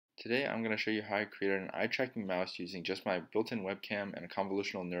Today I'm going to show you how I created an eye tracking mouse using just my built-in webcam and a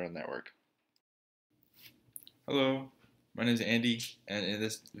convolutional neural network. Hello, my name is Andy, and in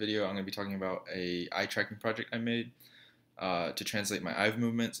this video I'm going to be talking about a eye tracking project I made to translate my eye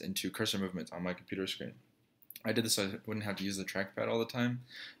movements into cursor movements on my computer screen. I did this so I wouldn't have to use the trackpad all the time,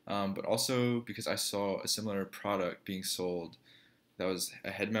 but also because I saw a similar product being sold that was a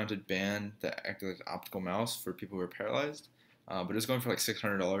head-mounted band that acted like an optical mouse for people who were paralyzed. But it was going for like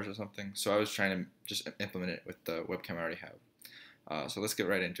 $600 or something, so I was trying to just implement it with the webcam I already have. So let's get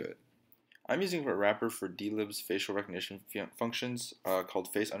right into it. I'm using a wrapper for dlib's facial recognition functions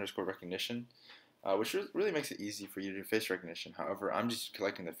called face_recognition, which really makes it easy for you to do face recognition. However, I'm just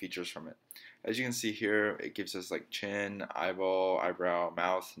collecting the features from it. As you can see here, it gives us like chin, eyeball, eyebrow,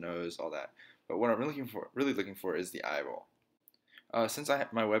 mouth, nose, all that. But what I'm really looking for is the eyeball. Since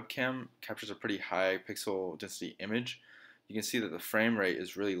my webcam captures a pretty high pixel density image, you can see that the frame rate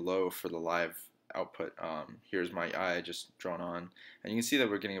is really low for the live output. Here's my eye just drawn on, and you can see that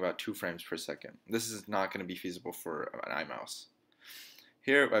we're getting about 2 frames per second. This is not going to be feasible for an eye mouse.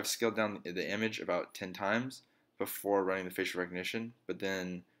 Here I've scaled down the image about 10 times before running the facial recognition, but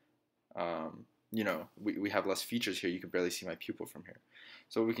then we have less features here. You can barely see my pupil from here.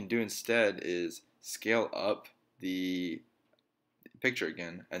 So what we can do instead is scale up the picture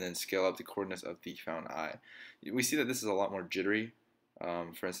again and then scale up the coordinates of the found eye. We see that this is a lot more jittery.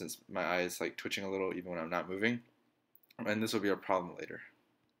 For instance, my eye is like twitching a little even when I'm not moving, and this will be a problem later.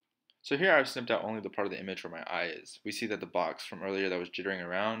 So here I've snipped out only the part of the image where my eye is. We see that the box from earlier that was jittering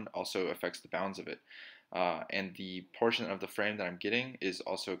around also affects the bounds of it, and the portion of the frame that I'm getting is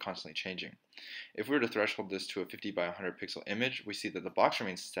also constantly changing. If we were to threshold this to a 50 by 100 pixel image, we see that the box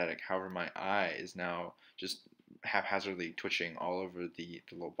remains static. However, my eye is now just haphazardly twitching all over the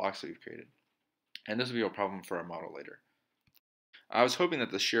little box that we've created. And this will be a problem for our model later. I was hoping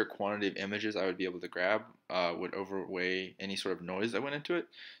that the sheer quantity of images I would be able to grab would outweigh any sort of noise that went into it.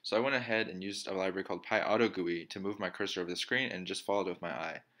 So I went ahead and used a library called PyAutoGUI to move my cursor over the screen and just followed it with my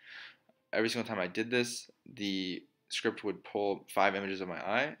eye. Every single time I did this, the script would pull 5 images of my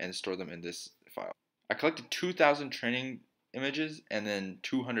eye and store them in this file. I collected 2,000 training images and then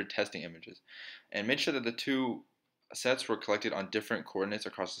 200 testing images, and made sure that the two sets were collected on different coordinates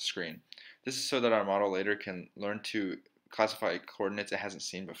across the screen. This is so that our model later can learn to classify coordinates it hasn't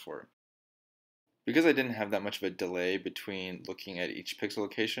seen before. Because I didn't have that much of a delay between looking at each pixel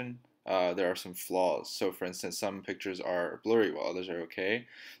location, there are some flaws. So for instance, some pictures are blurry while others are okay.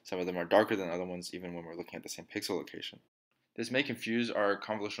 Some of them are darker than other ones even when we're looking at the same pixel location. This may confuse our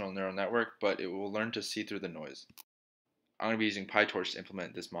convolutional neural network, but it will learn to see through the noise. I'm going to be using Pytorch to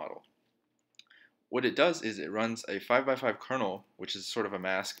implement this model. What it does is it runs a 5x5 kernel, which is sort of a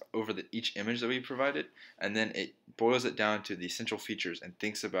mask over each image that we provided, and then it boils it down to the essential features and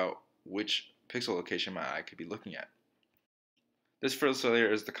thinks about which pixel location my eye could be looking at. This first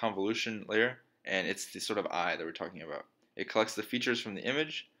layer is the convolution layer, and it's the sort of eye that we're talking about. It collects the features from the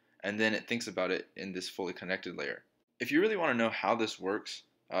image, and then it thinks about it in this fully connected layer. If you really want to know how this works,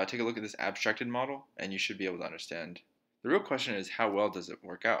 take a look at this abstracted model, and you should be able to understand. The real question is, how well does it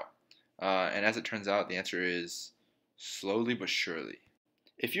work out? And as it turns out, the answer is slowly but surely.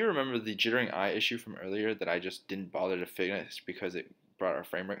 If you remember the jittering eye issue from earlier that I just didn't bother to fix because it brought our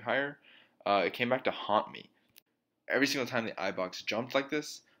frame rate higher, it came back to haunt me. Every single time the eye box jumped like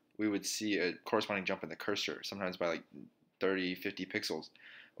this, we would see a corresponding jump in the cursor, sometimes by like 30, 50 pixels,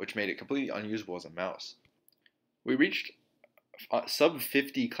 which made it completely unusable as a mouse. We reached sub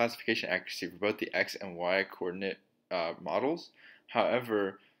 50 classification accuracy for both the X and Y coordinate models.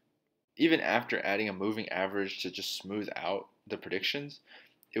 However, even after adding a moving average to just smooth out the predictions,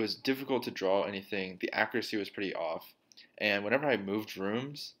 it was difficult to draw anything. The accuracy was pretty off, and whenever I moved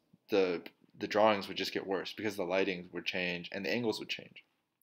rooms, the drawings would just get worse because the lighting would change and the angles would change.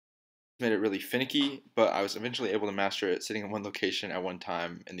 It made it really finicky, but I was eventually able to master it sitting in one location at one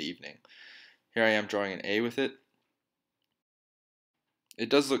time in the evening. Here I am drawing an A with it. It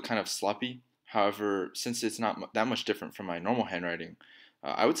does look kind of sloppy. However, since it's not that much different from my normal handwriting,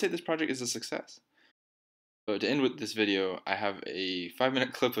 I would say this project is a success. So to end with this video, I have a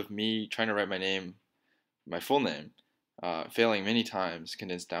 5-minute clip of me trying to write my name, my full name, failing many times,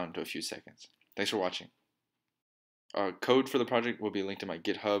 condensed down to a few seconds. Thanks for watching. Code for the project will be linked to my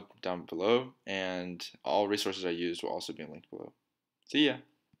GitHub down below, and all resources I used will also be linked below. See ya!